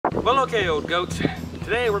Well, okay, old goats.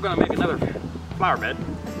 Today we're going to make another flower bed.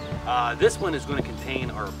 This one is going to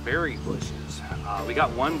contain our berry bushes. We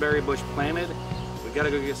got one berry bush planted. We got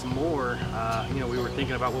to go get some more. We were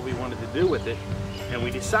thinking about what we wanted to do with it, and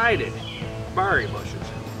we decided berry bushes.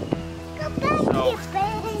 So,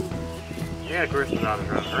 yeah, of course, the dog is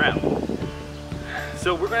running around.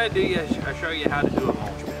 So we're going to show you how to do a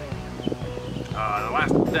mulch bed.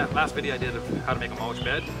 The last video I did of how to make a mulch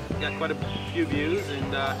bed got quite a few views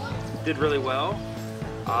and did really well.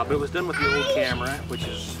 But it was done with the old camera, which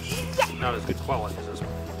is not as good quality as this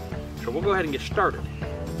one. So we'll go ahead and get started.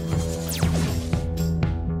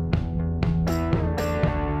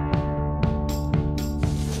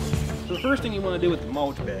 So the first thing you want to do with the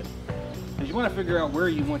mulch bed is you want to figure out where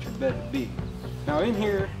you want your bed to be. Now in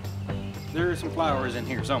here, there are some flowers in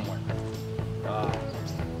here somewhere. A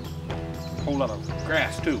whole lot of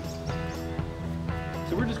grass too.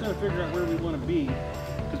 So we're just going to figure out where we want to be,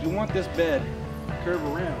 because we want this bed to curve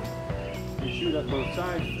around and shoot up both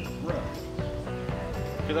sides of this row.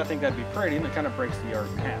 Because I think that'd be pretty, and it kind of breaks the yard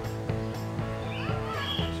in half.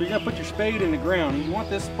 So you're going to put your spade in the ground, and you want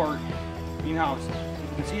this part, you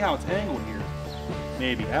can see how it's angled here.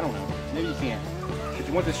 Maybe, I don't know. Maybe you can't. But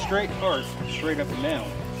you want this straight part, straight up and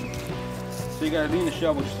down. So you got to lean the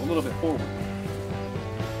shovel just a little bit forward.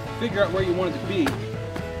 Figure out where you want it to be.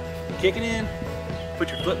 Kick it in, put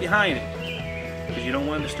your foot behind it, because you don't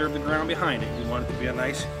want to disturb the ground behind it. You want it to be a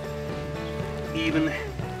nice, even,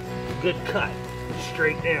 good cut,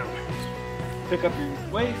 straight down. Pick up your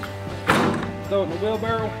waste, throw it in the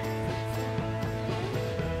wheelbarrow,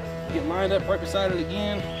 get lined up right beside it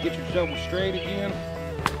again, get your shovel straight again,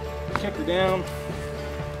 kick her down,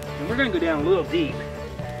 and we're going to go down a little deep.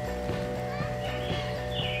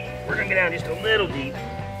 We're going to go down just a little deep.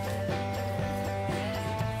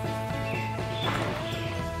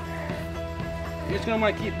 You're just going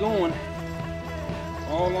to keep going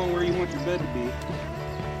all along where you want your bed to be.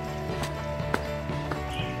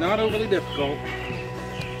 Not overly difficult.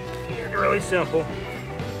 It's really simple.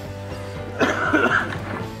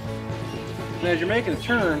 And as you're making a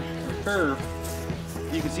turn or curve,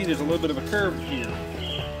 you can see there's a little bit of a curve here.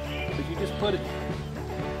 If you just put it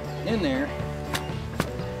in there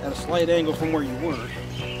at a slight angle from where you were,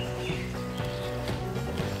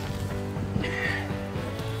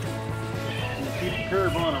 keep the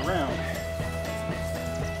curve on around.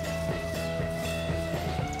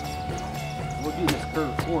 We'll do this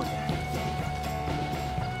curve for you.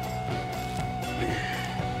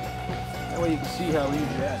 That way you can see how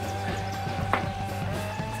easy that is.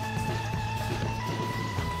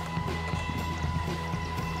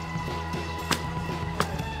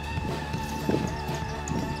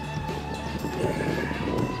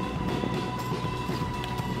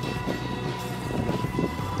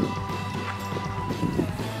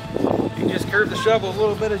 Curve the shovel a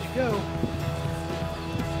little bit as you go.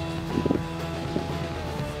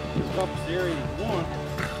 Encompass the area you want.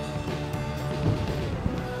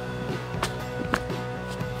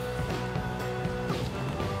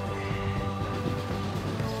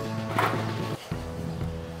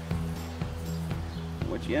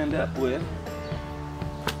 What you end up with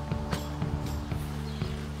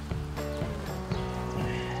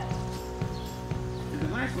is a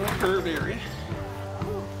nice little curved area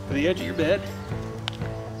for the edge of your bed.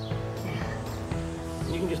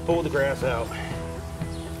 You can just pull the grass out.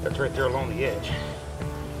 That's right there along the edge.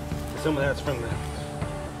 Some of that's from the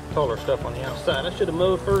taller stuff on the outside. I should have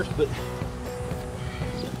mowed first, but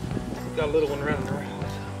got a little one running around.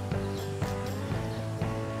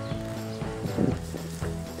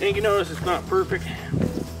 And you notice it's not perfect,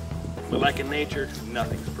 but like in nature,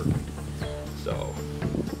 nothing's perfect. So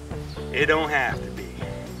it don't have to be.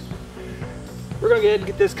 We're gonna go ahead and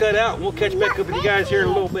get this cut out, and we'll catch back up with you guys here in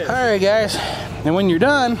a little bit. All right, guys, and when you're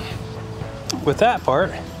done with that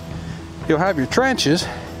part, you'll have your trenches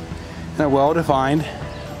and a well-defined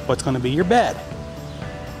what's gonna be your bed.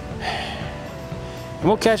 And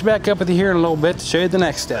we'll catch back up with you here in a little bit to show you the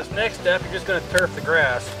next step. This next step, you're just gonna turf the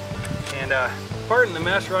grass. And pardon the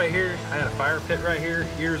mess right here. I had a fire pit right here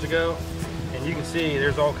years ago, and you can see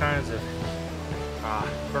there's all kinds of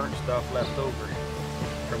burnt stuff left over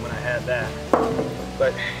from when I had that.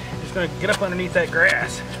 But I'm just gonna get up underneath that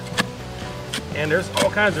grass. And there's all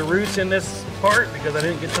kinds of roots in this part because I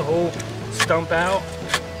didn't get the whole stump out.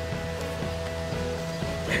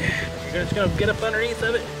 You're just gonna get up underneath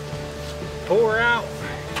of it, pull her out,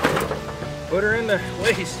 put her in the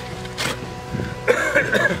waste.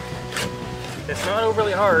 It's not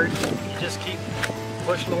overly hard, you just keep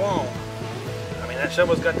pushing along. I mean, that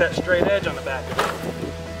shovel's got that straight edge on the back of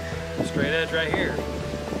it. Straight edge right here.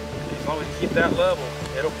 As long as you keep that level.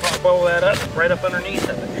 it'll pop all that up right up underneath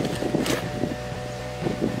of it.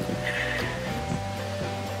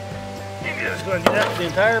 You're just going to do that with the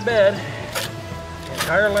entire bed, the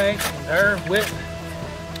entire length, the entire width.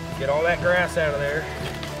 Get all that grass out of there.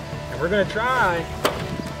 And we're going to try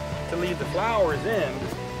to leave the flowers in.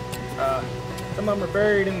 Some of them are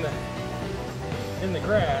buried in the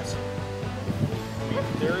grass.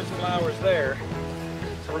 There is flowers there.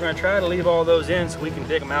 So we're going to try to leave all those in so we can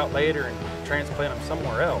dig them out later and transplant them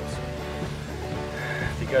somewhere else.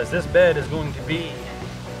 Because this bed is going to be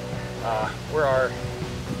where our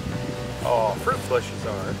fruit bushes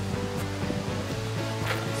are.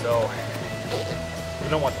 So we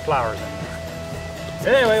don't want the flowers in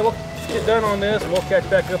there. Anyway, we'll get done on this and we'll catch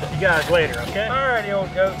back up with you guys later, okay? Alrighty,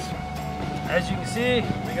 old goats. As you can see,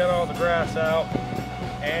 we got all the grass out.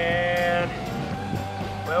 And,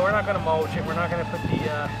 well, we're not going to mulch it. We're not going to put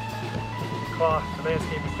the cloth, the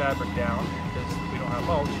landscaping fabric down because we don't have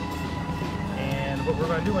mulch. And what we're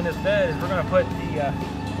going to do in this bed is we're going to put the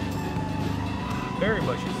berry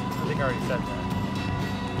bushes. I think I already said that.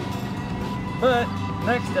 But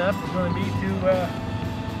next step is going to be to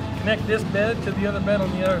connect this bed to the other bed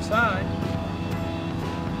on the other side.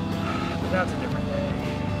 But that's a different day.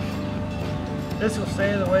 This will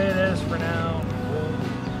stay the way it is for now. We'll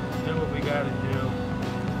do what we got to do.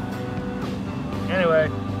 Anyway,